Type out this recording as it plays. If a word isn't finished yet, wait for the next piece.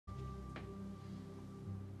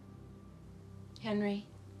Henry,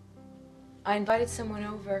 I invited someone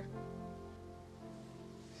over.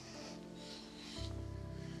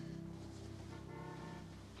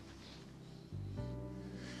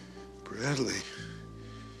 Bradley.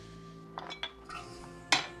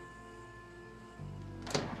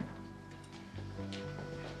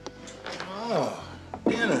 Oh,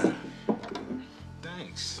 dinner.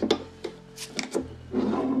 Thanks.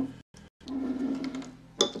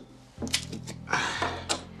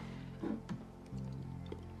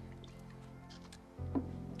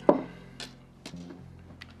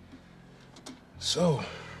 So,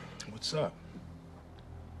 what's up?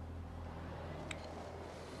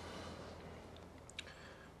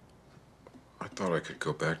 I thought I could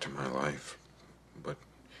go back to my life, but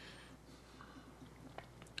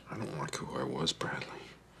I don't like who I was, Bradley.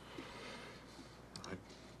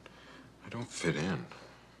 I don't fit in.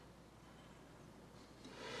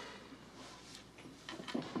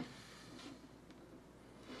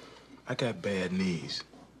 I got bad knees.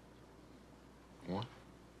 What?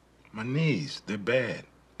 My knees, they're bad.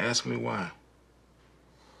 Ask me why.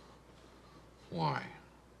 Why?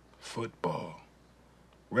 Football.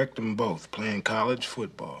 Wrecked them both playing college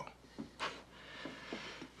football.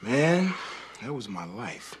 Man, that was my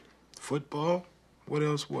life. Football? What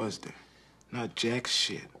else was there? Not jack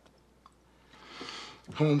shit.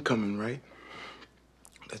 Homecoming, right?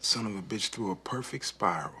 That son of a bitch threw a perfect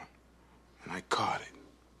spiral, and I caught it.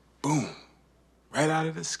 Boom. Right out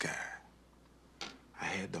of the sky. I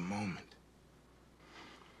had the moment.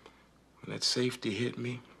 When that safety hit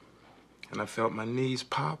me, and I felt my knees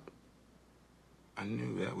pop, I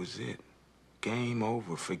knew that was it. Game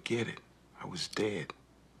over, forget it. I was dead.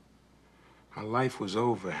 My life was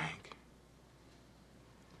over, Hank.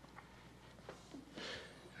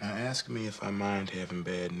 Now ask me if I mind having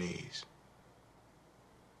bad knees.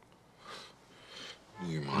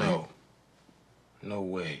 You mind? No. No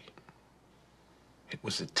way. It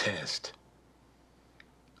was a test.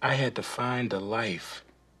 I had to find a life.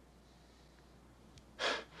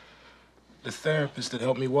 The therapist that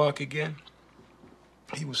helped me walk again,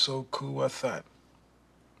 he was so cool, I thought,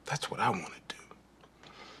 that's what I want to do.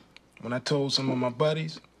 When I told some of my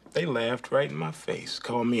buddies, they laughed right in my face,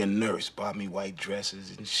 called me a nurse, bought me white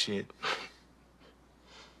dresses and shit.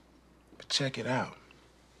 But check it out.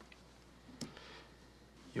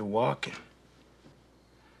 You're walking.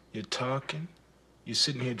 You're talking. You're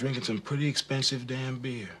sitting here drinking some pretty expensive damn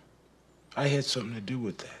beer. I had something to do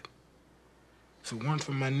with that. If it weren't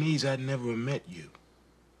for my knees, I'd never have met you.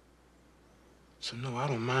 So no, I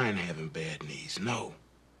don't mind having bad knees, no.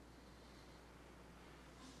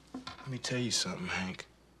 Let me tell you something, Hank.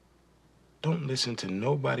 Don't listen to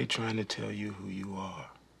nobody trying to tell you who you are.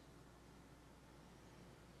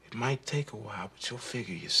 It might take a while, but you'll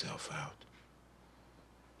figure yourself out.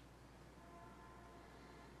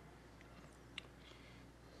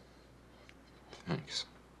 Thanks.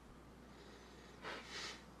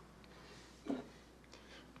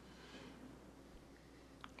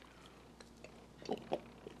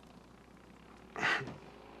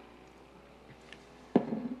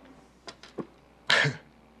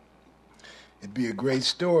 It'd be a great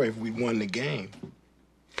story if we won the game.